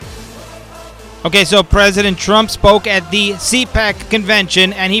Okay, so President Trump spoke at the CPAC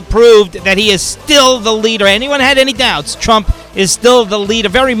convention, and he proved that he is still the leader. Anyone had any doubts? Trump is still the leader,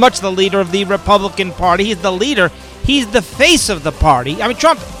 very much the leader of the Republican Party. He's the leader. He's the face of the party. I mean,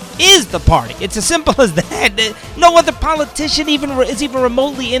 Trump is the party. It's as simple as that. No other politician is even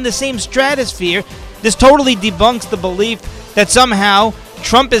remotely in the same stratosphere. This totally debunks the belief that somehow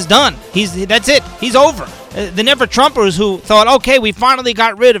Trump is done. That's it. He's over. The never-Trumpers who thought, okay, we finally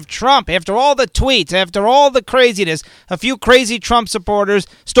got rid of Trump after all the tweets, after all the craziness, a few crazy Trump supporters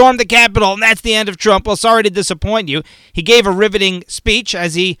stormed the Capitol, and that's the end of Trump. Well, sorry to disappoint you. He gave a riveting speech,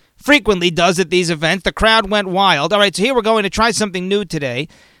 as he frequently does at these events. The crowd went wild. All right, so here we're going to try something new today.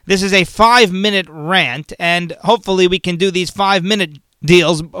 This is a 5-minute rant, and hopefully we can do these 5-minute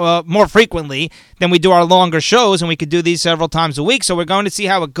deals more frequently than we do our longer shows, and we could do these several times a week, so we're going to see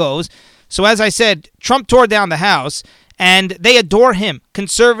how it goes. So as I said, Trump tore down the House, and they adore him.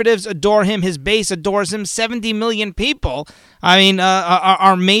 Conservatives adore him. His base adores him. 70 million people,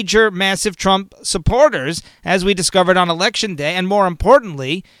 are major, massive Trump supporters, as we discovered on Election Day. And more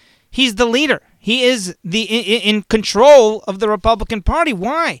importantly, he's the leader. He is in control of the Republican Party.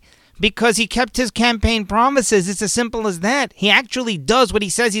 Why? Because he kept his campaign promises. It's as simple as that. He actually does what he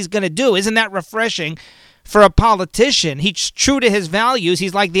says he's going to do. Isn't that refreshing? For a politician, he's true to his values.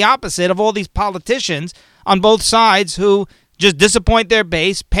 He's like the opposite of all these politicians on both sides who just disappoint their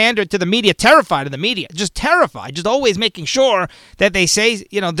base, pander to the media, terrified of the media, just terrified, just always making sure that they say,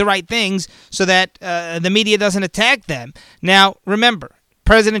 the right things so that the media doesn't attack them. Now, remember,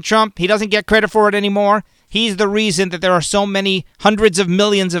 President Trump, he doesn't get credit for it anymore. He's the reason that there are so many hundreds of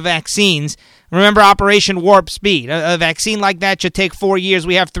millions of vaccines. Remember Operation Warp Speed. A vaccine like that should take 4 years.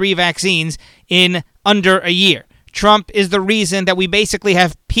 We have 3 vaccines in under a year. Trump is the reason that we basically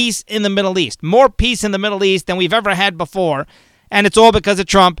have peace in the Middle East. More peace in the Middle East than we've ever had before. And it's all because of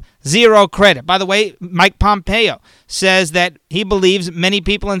Trump. Zero credit. By the way, Mike Pompeo says that he believes many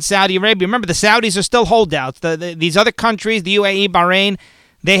people in Saudi Arabia. Remember, the Saudis are still holdouts. These other countries, the UAE, Bahrain,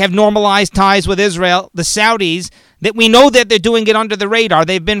 they have normalized ties with Israel. The Saudis, that we know that they're doing it under the radar.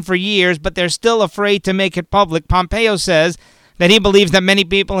 They've been for years, but they're still afraid to make it public. Pompeo says that he believes that many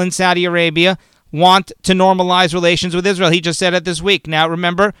people in Saudi Arabia want to normalize relations with Israel. He just said it this week. Now,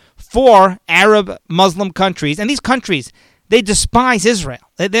 remember, 4 Arab Muslim countries, and these countries, they despise Israel.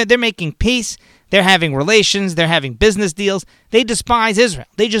 They're making peace. They're having relations. They're having business deals. They despise Israel.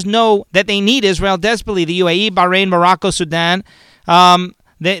 They just know that they need Israel desperately. The UAE, Bahrain, Morocco, Sudan,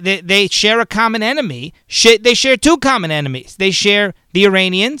 they share a common enemy. They share 2 common enemies. They share the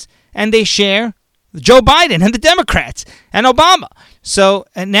Iranians, and they share Joe Biden and the Democrats and Obama. So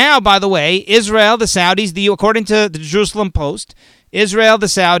now, by the way, Israel, the Saudis, according to the Jerusalem Post, Israel, the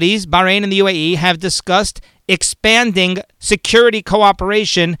Saudis, Bahrain, and the UAE have discussed expanding security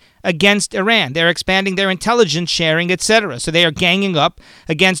cooperation against Iran. They're expanding their intelligence sharing, etc. So they are ganging up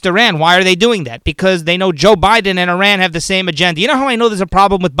against Iran. Why are they doing that? Because they know Joe Biden and Iran have the same agenda. You know how I know there's a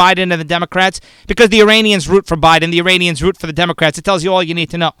problem with Biden and the Democrats? Because the Iranians root for Biden, the Iranians root for the Democrats. It tells you all you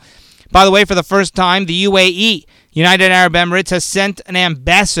need to know. By the way, for the first time, the UAE, United Arab Emirates, has sent an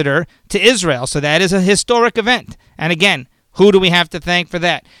ambassador to Israel. So that is a historic event. And again, who do we have to thank for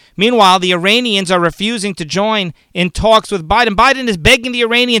that? Meanwhile, the Iranians are refusing to join in talks with Biden. Biden is begging the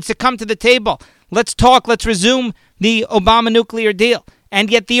Iranians to come to the table. Let's talk. Let's resume the Obama nuclear deal. And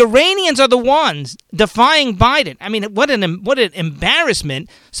yet the Iranians are the ones defying Biden. I mean, what an embarrassment.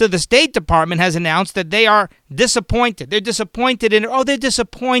 So the State Department has announced that they are disappointed. They're disappointed they're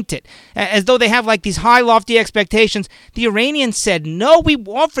disappointed. As though they have like these high, lofty expectations. The Iranians said, no, we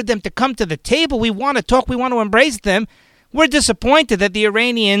offered them to come to the table. We want to talk. We want to embrace them. We're disappointed that the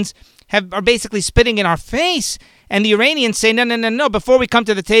Iranians are basically spitting in our face. And the Iranians say, no. Before we come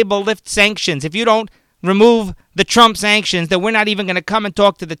to the table, lift sanctions. If you don't remove the Trump sanctions, then we're not even going to come and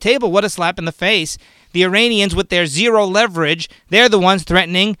talk to the table. What a slap in the face. The Iranians, with their zero leverage, they're the ones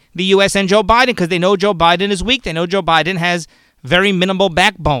threatening the U.S. and Joe Biden because they know Joe Biden is weak. They know Joe Biden has very minimal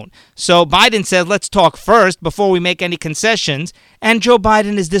backbone. So Biden said, let's talk first before we make any concessions. And Joe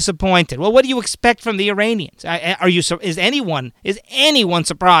Biden is disappointed. Well, what do you expect from the Iranians? Is anyone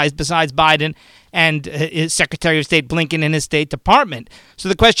surprised besides Biden and his Secretary of State Blinken and his State Department? So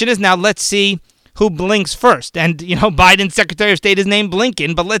the question is now, let's see who blinks first. And, Biden's Secretary of State is named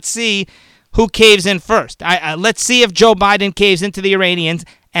Blinken, but let's see who caves in first. Let's see if Joe Biden caves into the Iranians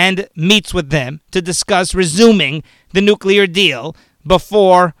and meets with them to discuss resuming the nuclear deal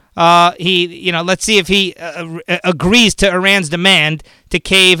before let's see if he agrees to Iran's demand to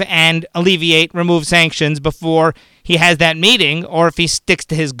cave and remove sanctions before he has that meeting, or if he sticks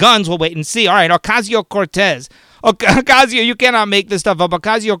to his guns. We'll wait and see. All right, Ocasio-Cortez. Ocasio, you cannot make this stuff up.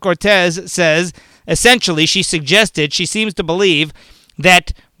 Ocasio-Cortez says, essentially, she seems to believe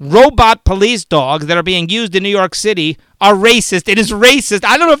that robot police dogs that are being used in New York City are racist. It is racist.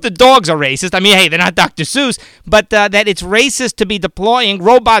 I don't know if the dogs are racist. I mean, hey, they're not Dr. Seuss, but that it's racist to be deploying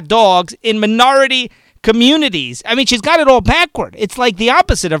robot dogs in minority communities. I mean, she's got it all backward. It's like the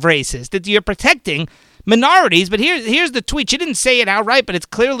opposite of racist. That you're protecting minorities. But here's the tweet. She didn't say it outright, but it's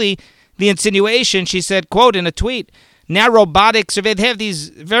clearly the insinuation. She said, quote, in a tweet, now robotics, they have these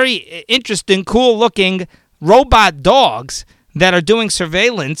very interesting, cool-looking robot dogs that are doing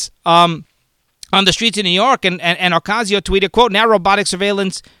surveillance on the streets of New York. And Ocasio tweeted, quote, now robotic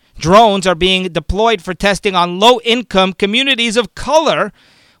surveillance drones are being deployed for testing on low-income communities of color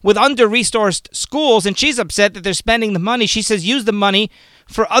with under-resourced schools. And she's upset that they're spending the money. She says use the money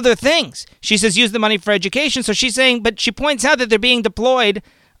for other things. She says use the money for education. So she's saying, but she points out that they're being deployed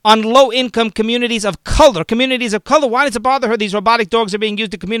on low-income communities of color. Communities of color. Why does it bother her these robotic dogs are being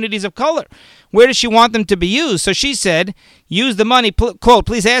used in communities of color? Where does she want them to be used? So she said, use the money. Quote,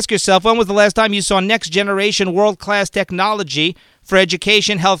 please ask yourself, when was the last time you saw next-generation world-class technology for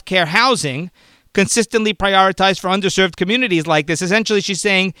education, healthcare, housing, consistently prioritized for underserved communities like this? Essentially, she's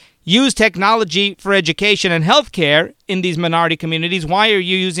saying, use technology for education and healthcare in these minority communities. Why are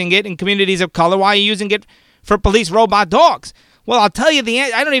you using it in communities of color? Why are you using it for police robot dogs? Well, I'll tell you the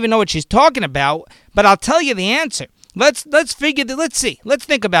answer. I don't even know what she's talking about, but I'll tell you the answer. Let's see. Let's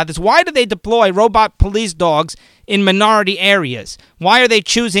think about this. Why do they deploy robot police dogs in minority areas? Why are they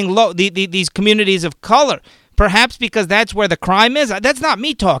choosing these communities of color? Perhaps because that's where the crime is. That's not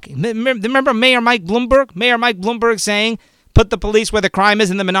me talking. Remember Mayor Mike Bloomberg? Mayor Mike Bloomberg saying, put the police where the crime is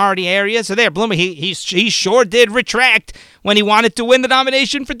in the minority area. So there, Bloomberg, he sure did retract when he wanted to win the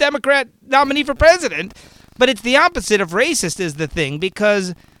nomination for Democrat nominee for president. But it's the opposite of racist is the thing,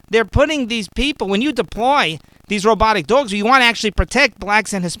 because they're putting these people, when you deploy these robotic dogs, you want to actually protect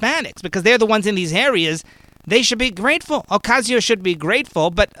blacks and Hispanics because they're the ones in these areas. They should be grateful. Ocasio should be grateful.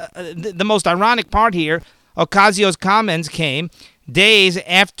 But the most ironic part here, Ocasio's comments came days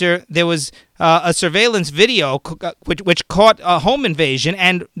after there was a surveillance video which caught a home invasion,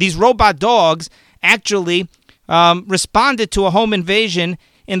 and these robot dogs actually responded to a home invasion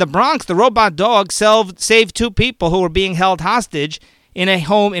in the Bronx. The robot dog saved two people who were being held hostage in a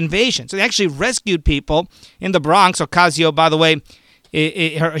home invasion. So they actually rescued people in the Bronx. Ocasio, by the way,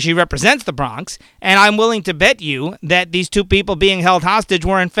 she represents the Bronx, and I'm willing to bet you that these two people being held hostage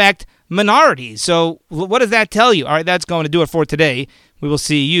were in fact minorities. So what does that tell you? All right, that's going to do it for today. We will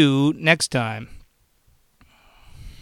see you next time.